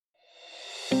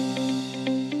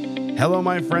Hello,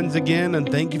 my friends, again,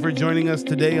 and thank you for joining us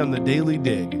today on the Daily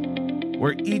Dig,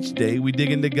 where each day we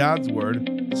dig into God's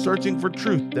Word, searching for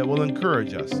truth that will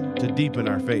encourage us to deepen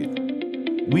our faith.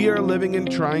 We are living in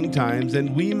trying times,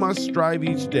 and we must strive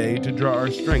each day to draw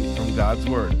our strength from God's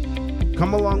Word.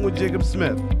 Come along with Jacob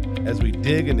Smith as we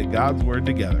dig into God's Word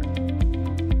together.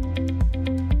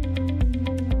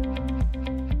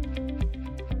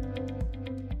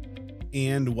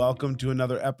 And welcome to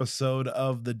another episode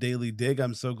of the Daily Dig.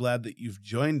 I'm so glad that you've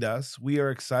joined us. We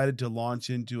are excited to launch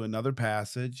into another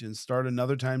passage and start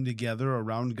another time together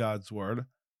around God's Word.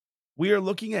 We are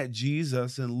looking at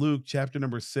Jesus in Luke chapter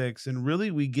number 6, and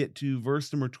really we get to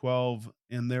verse number 12,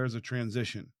 and there's a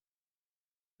transition.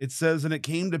 It says, "And it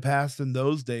came to pass in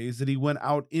those days that he went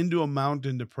out into a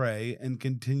mountain to pray and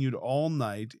continued all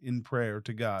night in prayer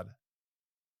to God."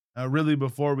 Really,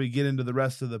 before we get into the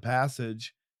rest of the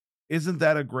passage, isn't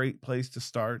that a great place to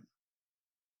start?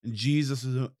 Jesus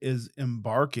is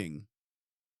embarking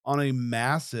on a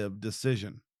massive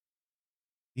decision.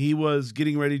 He was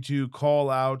getting ready to call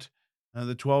out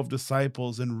the 12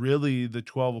 disciples and really the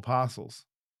 12 apostles.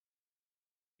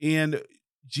 And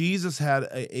Jesus had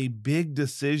a big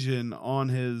decision on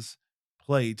his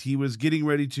plate. He was getting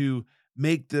ready to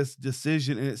make this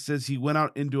decision. And it says he went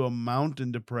out into a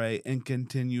mountain to pray and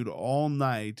continued all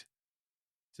night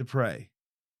to pray.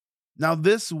 Now,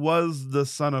 this was the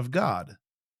Son of God.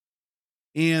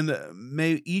 And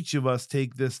may each of us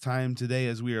take this time today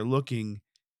as we are looking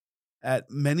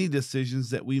at many decisions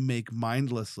that we make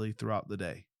mindlessly throughout the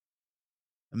day,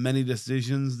 and many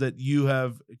decisions that you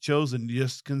have chosen to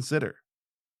just consider.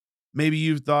 Maybe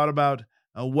you've thought about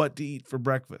what to eat for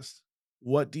breakfast,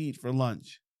 what to eat for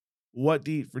lunch, what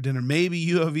to eat for dinner. Maybe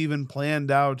you have even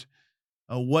planned out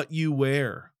what you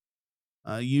wear.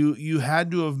 You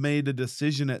had to have made a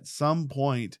decision at some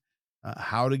point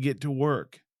how to get to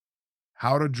work,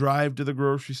 how to drive to the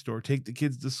grocery store, take the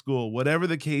kids to school, whatever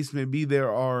the case may be.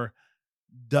 There are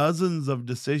dozens of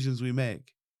decisions we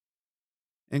make.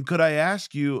 And could I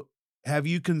ask you, have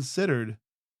you considered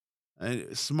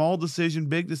a small decision,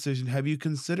 big decision? Have you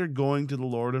considered going to the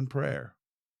Lord in prayer?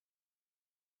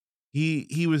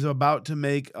 He was about to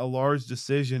make a large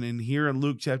decision, and here in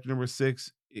Luke chapter number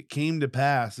 6, it came to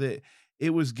pass.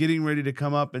 It was getting ready to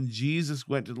come up, and Jesus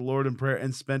went to the Lord in prayer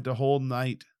and spent a whole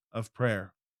night of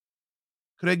prayer.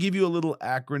 Could I give you a little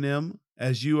acronym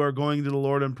as you are going to the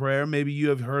Lord in prayer? Maybe you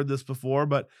have heard this before,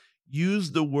 but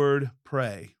use the word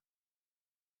pray.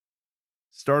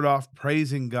 Start off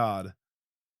praising God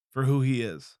for who he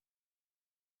is.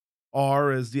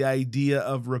 R is the idea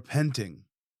of repenting.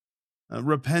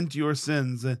 Repent your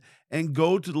sins and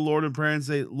go to the Lord in prayer and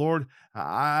say, Lord,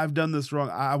 I've done this wrong.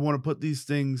 I want to put these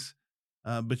things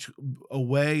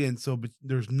away. And so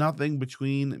there's nothing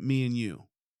between me and you.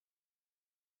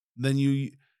 Then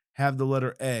you have the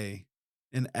letter A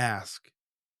and ask.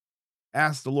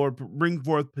 Ask the Lord, bring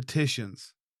forth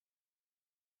petitions.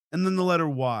 And then the letter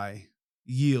Y,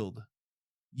 yield.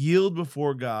 Yield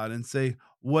before God and say,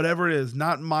 whatever it is,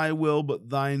 not my will, but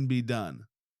thine be done.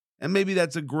 And maybe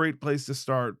that's a great place to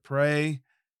start. Pray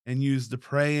and use the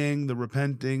praying, the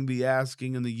repenting, the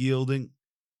asking, and the yielding,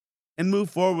 and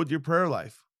move forward with your prayer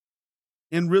life.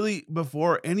 And really,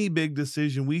 before any big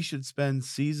decision, we should spend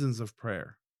seasons of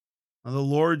prayer. Now, the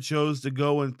Lord chose to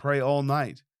go and pray all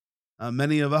night.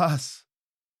 Many of us,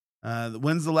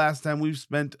 when's the last time we've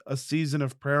spent a season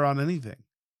of prayer on anything?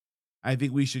 I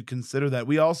think we should consider that.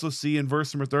 We also see in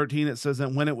verse number 13, it says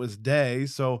that when it was day,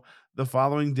 so the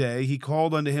following day, he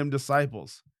called unto him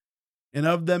disciples. And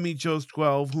of them he chose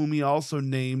 12, whom he also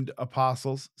named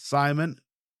apostles: Simon,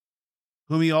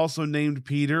 whom he also named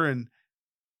Peter, and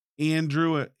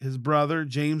Andrew, his brother,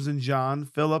 James and John,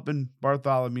 Philip and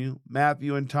Bartholomew,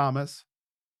 Matthew and Thomas,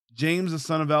 James the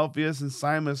son of Alphaeus, and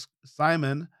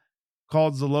Simon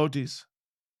called Zelotes,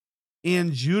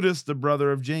 and Judas the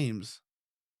brother of James,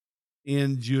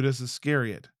 and Judas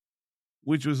Iscariot,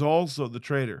 which was also the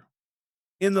traitor.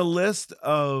 In the list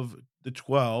of the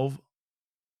 12,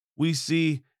 we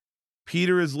see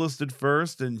Peter is listed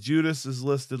first and Judas is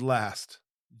listed last.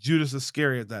 Judas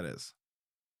Iscariot, that is.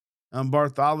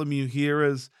 Bartholomew here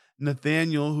is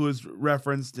Nathaniel, who is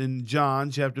referenced in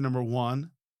John chapter number 1.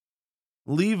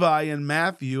 Levi and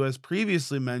Matthew, as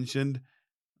previously mentioned,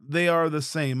 they are the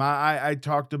same. I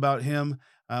talked about him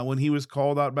when he was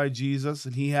called out by Jesus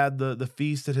and he had the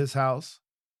feast at his house.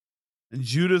 And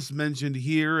Judas mentioned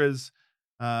here is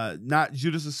not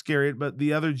Judas Iscariot, but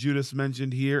the other Judas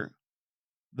mentioned here,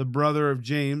 the brother of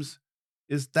James,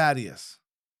 is Thaddeus.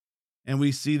 And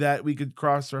we see that we could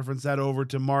cross-reference that over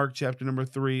to Mark chapter number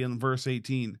 3 and verse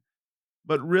 18.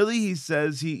 But really, he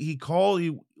says he called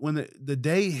he when the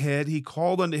day hit, he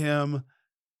called unto him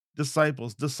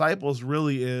disciples. Disciples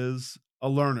really is a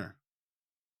learner.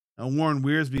 And Warren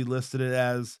Wiersbe listed it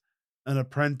as an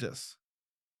apprentice,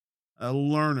 a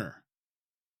learner.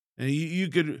 And you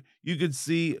could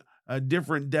see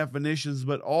different definitions,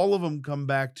 but all of them come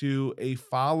back to a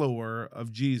follower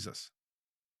of Jesus.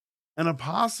 An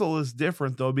apostle is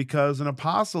different though, because an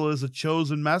apostle is a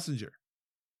chosen messenger,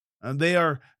 and they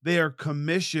are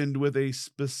commissioned with a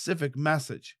specific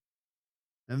message.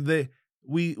 And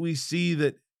we see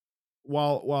that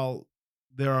while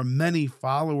there are many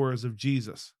followers of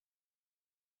Jesus,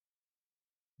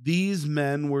 these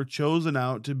men were chosen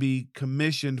out to be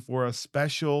commissioned for a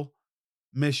special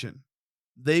mission.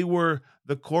 They were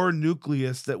the core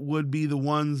nucleus that would be the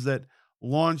ones that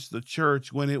launched the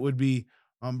church when it would be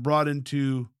brought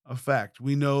into effect.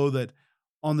 We know that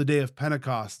on the day of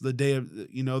Pentecost, the day of,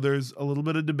 there's a little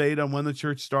bit of debate on when the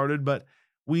church started, but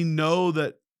we know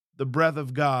that the breath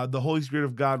of God, the Holy Spirit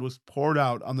of God, was poured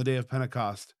out on the day of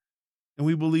Pentecost. And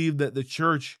we believe that the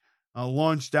church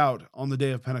launched out on the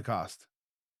day of Pentecost.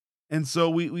 And so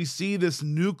we see this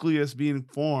nucleus being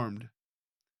formed.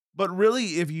 But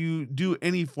really, if you do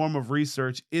any form of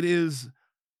research, it is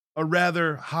a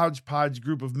rather hodgepodge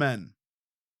group of men.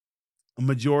 A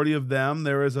majority of them,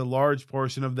 there is a large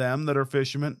portion of them that are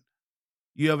fishermen.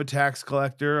 You have a tax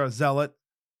collector, a zealot.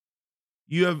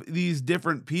 You have these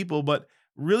different people, but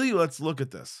really, let's look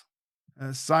at this.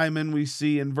 Simon, we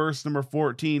see in verse number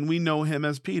 14, we know him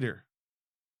as Peter.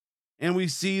 And we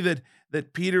see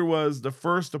that Peter was the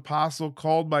first apostle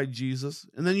called by Jesus.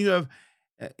 And then you have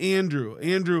Andrew.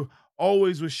 Andrew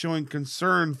always was showing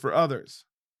concern for others.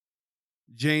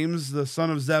 James, the son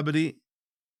of Zebedee,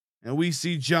 and we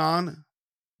see John.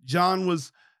 John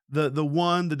was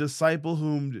the disciple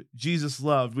whom Jesus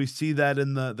loved. We see that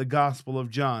in the Gospel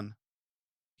of John.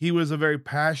 He was a very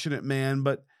passionate man,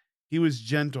 but he was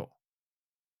gentle.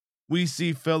 We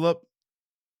see Philip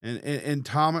and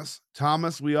Thomas.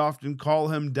 Thomas, we often call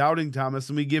him Doubting Thomas,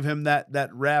 and we give him that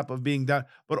rap of being doubt.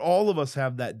 But all of us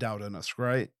have that doubt in us,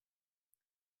 right?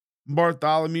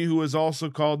 Bartholomew, who is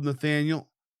also called Nathaniel,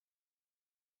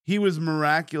 he was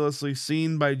miraculously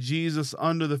seen by Jesus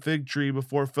under the fig tree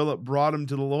before Philip brought him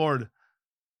to the Lord.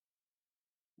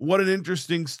 What an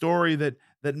interesting story that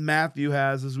Matthew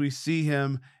has as we see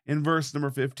him in verse number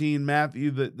 15.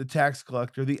 Matthew, the tax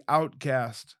collector, the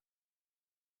outcast.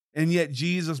 And yet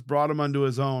Jesus brought him unto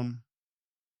his own.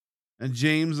 And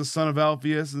James, the son of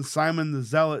Alphaeus, and Simon the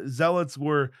zealot. Zealots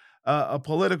were a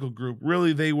political group.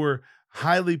 Really, they were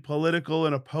highly political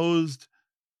and opposed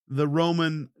the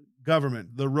Roman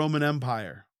government, the Roman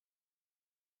Empire.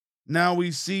 Now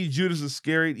we see Judas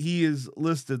Iscariot. He is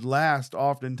listed last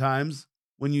oftentimes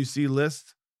when you see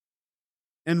lists.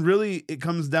 And really, it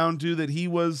comes down to that he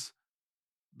was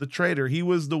the traitor. He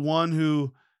was the one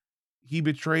who he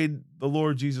betrayed the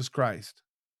Lord Jesus Christ.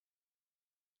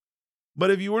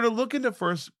 But if you were to look into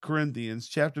First Corinthians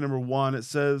chapter number 1, it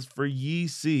says, "For ye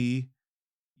see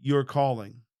your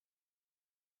calling."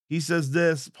 He says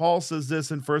this, Paul says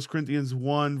this in First Corinthians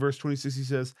 1, verse 26. He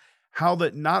says, "How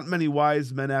that not many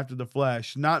wise men after the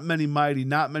flesh, not many mighty,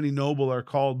 not many noble are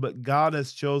called, but God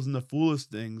has chosen the foolish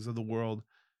things of the world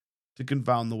to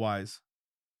confound the wise."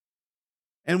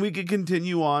 And we could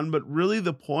continue on, but really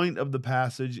the point of the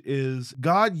passage is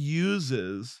God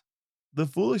uses the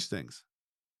foolish things.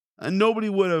 And nobody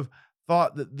would have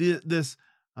thought that this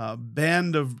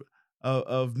band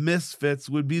of misfits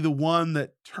would be the one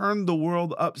that turned the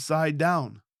world upside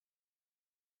down.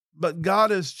 But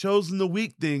God has chosen the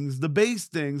weak things, the base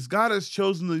things. God has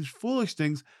chosen these foolish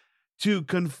things to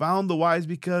confound the wise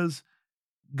because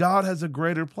God has a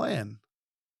greater plan.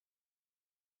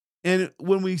 And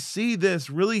when we see this,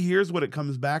 really, here's what it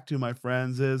comes back to, my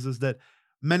friends, is that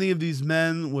many of these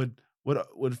men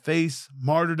would face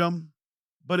martyrdom.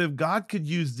 But if God could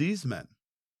use these men,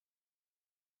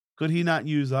 could he not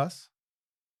use us?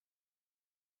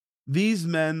 These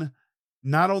men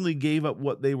not only gave up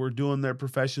what they were doing, their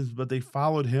professions, but they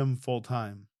followed him full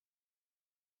time.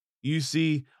 You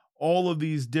see all of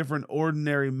these different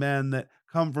ordinary men that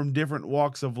come from different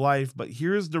walks of life, but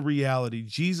here's the reality.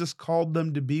 Jesus called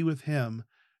them to be with him.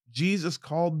 Jesus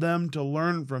called them to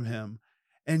learn from him,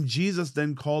 and Jesus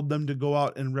then called them to go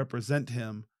out and represent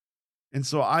him. And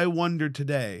so I wonder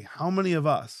today, how many of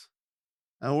us,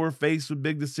 and we're faced with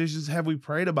big decisions, have we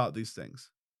prayed about these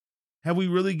things? Have we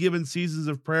really given seasons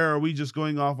of prayer, or are we just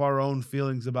going off our own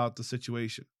feelings about the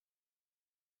situation?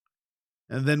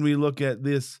 And then we look at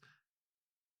this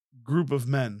group of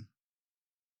men,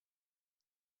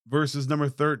 verses number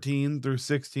 13 through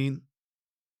 16.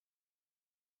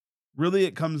 Really,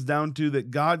 it comes down to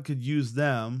that God could use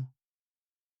them,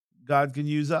 God can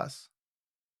use us.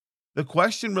 The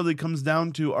question really comes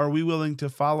down to, are we willing to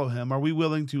follow him? Are we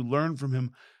willing to learn from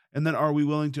him? And then are we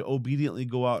willing to obediently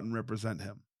go out and represent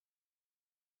him?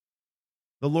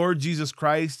 The Lord Jesus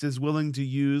Christ is willing to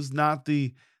use not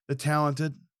the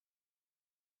talented,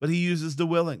 but he uses the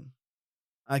willing.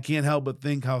 I can't help but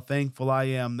think how thankful I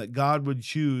am that God would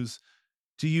choose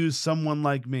to use someone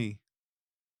like me.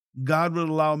 God would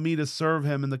allow me to serve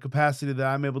him in the capacity that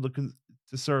I'm able to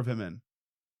serve him in.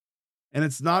 And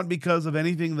it's not because of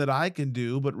anything that I can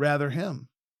do, but rather him.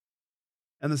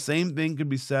 And the same thing can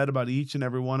be said about each and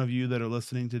every one of you that are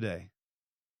listening today.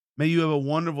 May you have a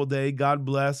wonderful day. God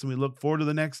bless, and we look forward to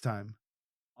the next time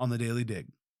on the Daily Dig.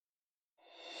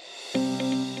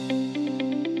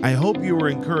 I hope you were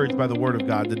encouraged by the Word of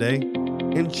God today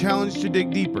and challenged to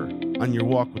dig deeper on your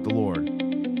walk with the Lord.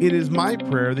 It is my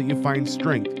prayer that you find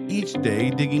strength each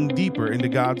day digging deeper into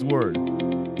God's Word.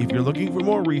 If you're looking for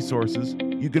more resources,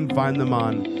 you can find them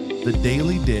on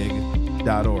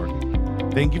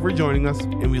thedailydig.org. Thank you for joining us,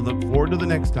 and we look forward to the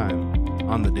next time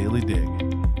on The Daily Dig.